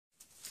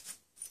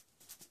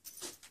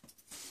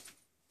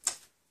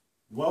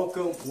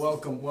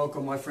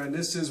Welcome, my friend.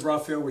 This is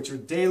Rafael with your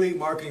daily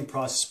marketing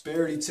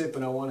prosperity tip,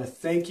 and I want to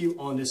thank you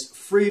on this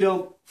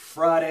Freedom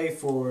Friday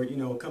for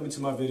coming to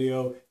my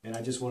video. And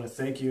I just want to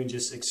thank you and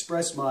just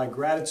express my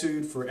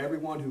gratitude for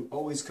everyone who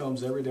always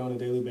comes every day on a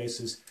daily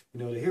basis.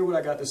 To hear what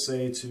I got to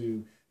say,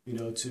 to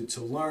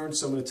learn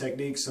some of the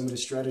techniques, some of the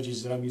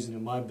strategies that I'm using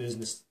in my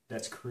business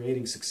that's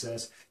creating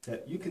success.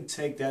 That you can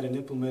take that and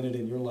implement it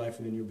in your life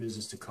and in your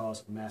business to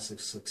cause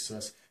massive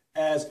success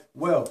as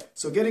well.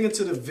 So getting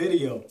into the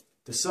video.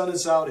 The sun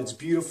is out, it's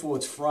beautiful,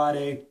 it's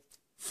Friday.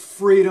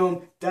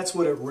 Freedom, that's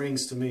what it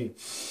rings to me.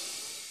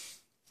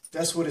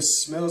 That's what it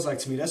smells like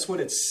to me. That's what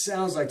it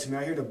sounds like to me.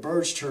 I hear the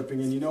birds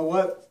chirping, and you know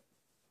what?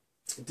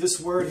 This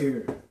word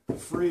here,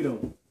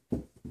 freedom.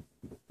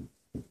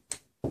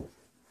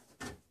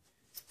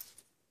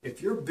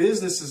 If your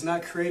business is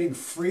not creating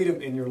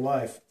freedom in your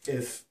life,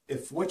 if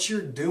what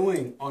you're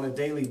doing on a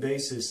daily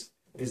basis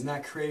is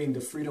not creating the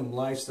freedom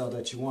lifestyle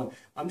that you want,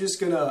 I'm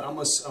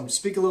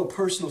speak a little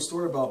personal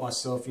story about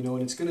myself,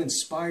 and it's going to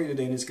inspire you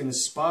today, and it's going to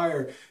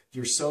inspire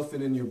yourself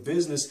and in your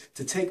business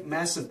to take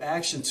massive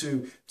action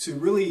to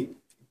really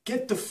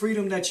get the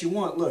freedom that you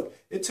want. Look,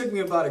 it took me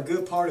about a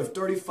good part of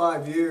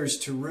 35 years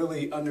to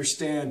really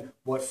understand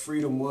what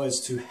freedom was,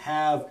 to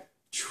have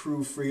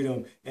true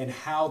freedom and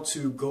how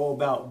to go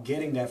about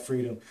getting that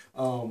freedom.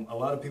 A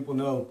lot of people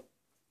know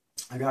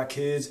I got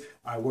kids.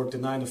 I worked a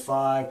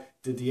 9-to-5,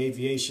 did the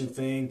aviation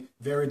thing,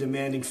 very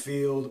demanding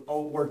field,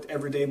 worked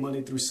every day,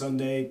 Monday through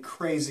Sunday,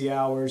 crazy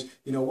hours,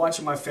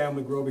 watching my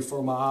family grow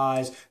before my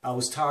eyes. I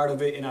was tired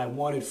of it and I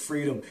wanted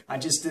freedom. I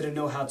just didn't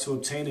know how to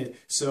obtain it.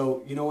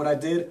 So you know what I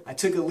did? I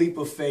took a leap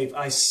of faith.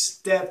 I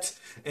stepped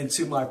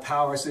into my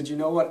power. I said, you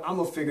know what? I'm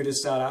going to figure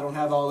this out. I don't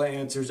have all the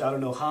answers. I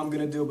don't know how I'm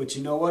going to do it, but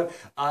you know what?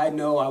 I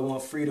know I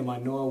want freedom. I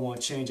know I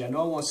want change. I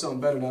know I want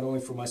something better, not only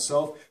for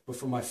myself, but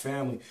for my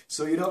family.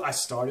 So, I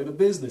started a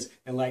business.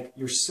 And like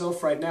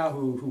yourself right now,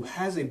 who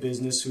has a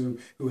business, who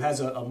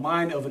has a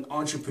mind of an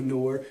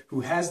entrepreneur,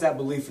 who has that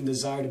belief and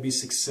desire to be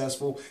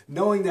successful,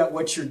 knowing that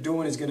what you're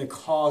doing is going to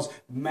cause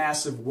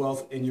massive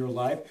wealth in your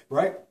life,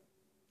 right?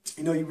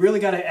 You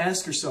really got to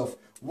ask yourself,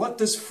 what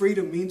does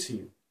freedom mean to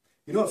you?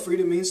 You know what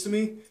freedom means to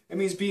me? It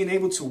means being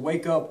able to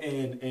wake up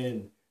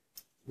and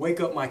wake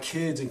up my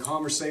kids and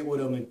conversate with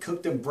them and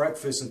cook them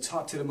breakfast and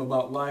talk to them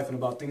about life and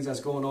about things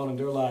that's going on in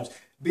their lives.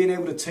 Being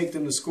able to take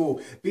them to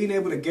school, being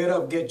able to get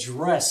up, get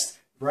dressed,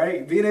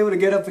 right? Being able to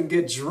get up and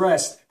get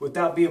dressed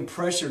without being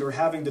pressured or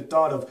having the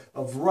thought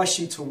of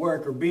rushing to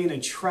work or being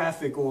in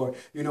traffic or,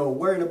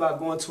 worrying about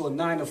going to a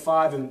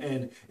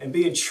 9-to-5 and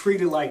being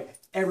treated like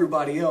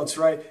everybody else,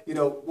 right?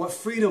 What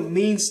freedom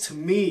means to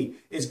me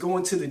is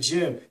going to the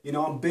gym.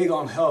 I'm big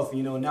on health.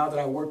 Now that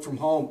I work from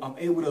home, I'm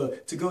able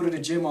to go to the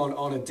gym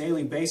on a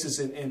daily basis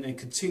and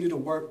continue to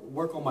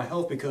work on my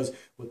health, because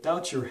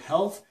without your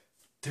health,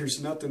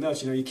 there's nothing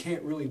else. You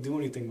can't really do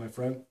anything, my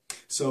friend.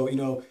 So,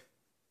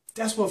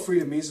 that's what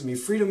freedom means to me.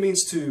 Freedom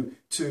means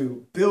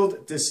to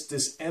build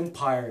this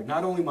empire.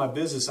 Not only my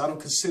business, I don't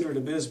consider it a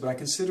business, but I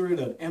consider it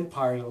an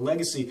empire and a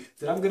legacy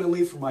that I'm going to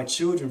leave for my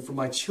children, for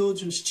my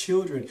children's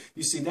children.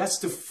 You see, that's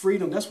the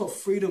freedom. That's what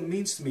freedom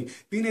means to me.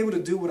 Being able to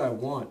do what I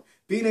want.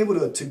 Being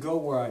able to go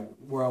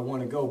where I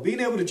want to go. Being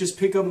able to just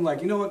pick up and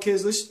like, you know what,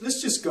 kids,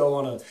 let's just go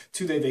on a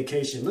 2-day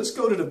vacation. Let's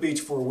go to the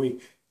beach for a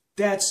week.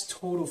 That's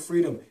total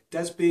freedom.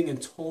 That's being in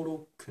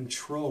total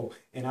control.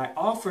 And I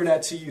offer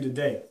that to you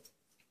today.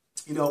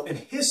 In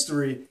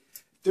history,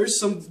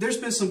 there's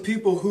been some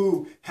people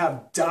who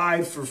have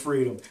died for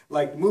freedom.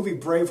 Like the movie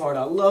Braveheart,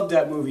 I love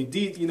that movie.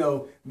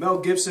 Mel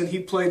Gibson, he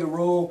played the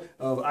role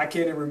of, I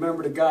can't even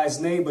remember the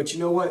guy's name, but you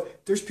know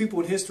what? There's people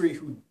in history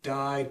who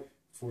died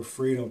for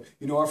freedom.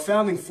 Our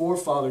founding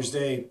forefathers,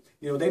 they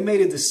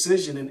made a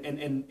decision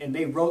and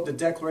they wrote the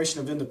Declaration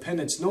of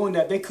Independence knowing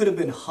that they could have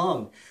been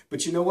hung.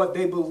 But you know what?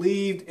 They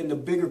believed in the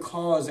bigger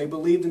cause. They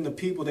believed in the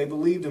people. They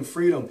believed in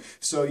freedom.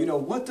 So,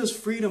 what does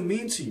freedom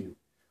mean to you?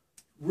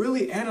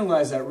 Really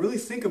analyze that. Really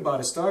think about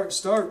it. Start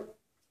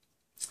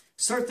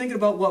thinking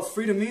about what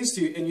freedom means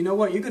to you. And you know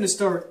what? You're going to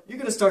start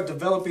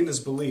developing this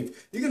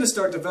belief. You're going to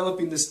start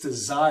developing this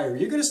desire.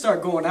 You're going to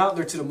start going out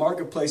there to the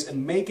marketplace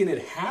and making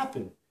it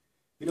happen.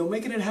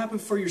 Making it happen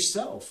for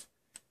yourself.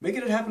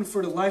 Making it happen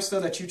for the lifestyle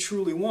that you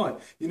truly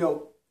want.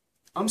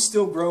 I'm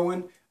still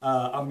growing.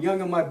 I'm young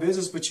in my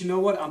business, but you know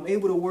what? I'm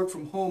able to work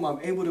from home. I'm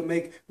able to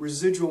make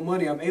residual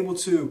money. I'm able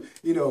to,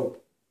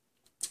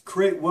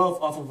 create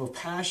wealth off of a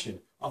passion,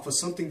 off of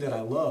something that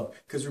I love.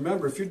 Because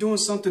remember, if you're doing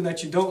something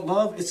that you don't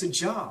love, it's a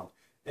job.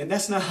 And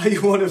that's not how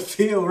you want to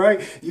feel,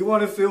 right? You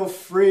want to feel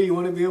free. You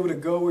want to be able to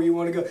go where you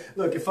want to go.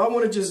 Look, if I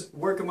want to just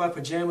work in my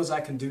pajamas, I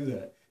can do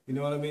that. You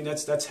know what I mean?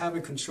 That's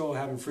having control,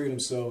 having freedom.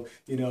 So,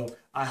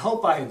 I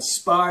hope I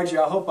inspired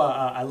you. I hope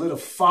I lit a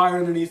fire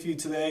underneath you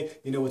today.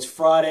 It's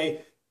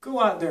Friday. Go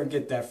out there and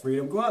get that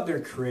freedom. Go out there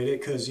and create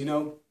it, because,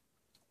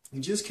 you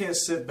just can't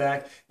sit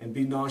back and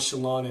be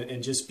nonchalant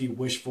and just be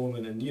wishful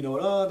and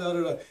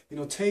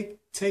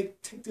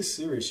take this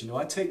serious.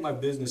 I take my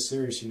business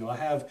serious. I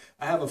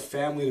have a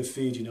family to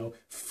feed.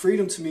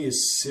 Freedom to me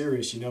is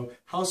serious.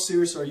 How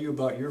serious are you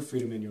about your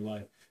freedom in your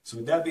life? So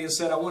with that being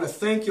said, I want to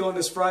thank you on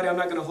this Friday. I'm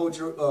not going to hold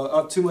you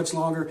up too much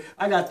longer.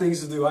 I got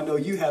things to do. I know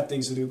you have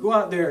things to do. Go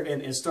out there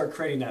and start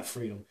creating that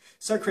freedom.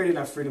 Start creating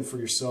that freedom for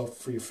yourself,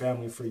 for your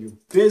family, for your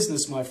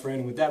business, my friend.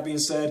 And with that being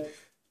said,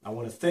 I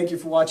want to thank you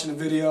for watching the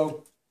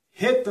video.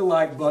 Hit the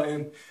like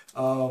button.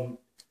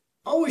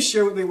 Always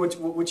share with me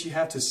what you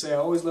have to say. I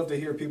always love to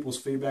hear people's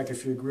feedback,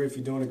 if you agree, if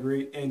you don't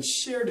agree. And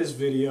share this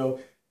video.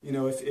 You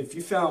know, if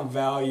you found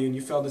value and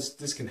you felt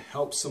this can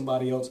help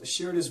somebody else,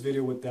 share this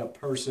video with that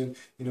person.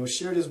 You know,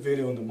 share this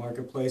video in the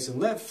marketplace and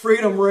let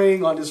freedom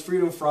ring on this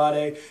Freedom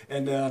Friday.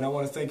 And I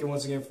want to thank you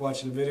once again for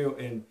watching the video.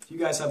 And you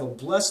guys have a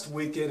blessed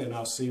weekend, and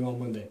I'll see you on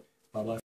Monday. Bye-bye.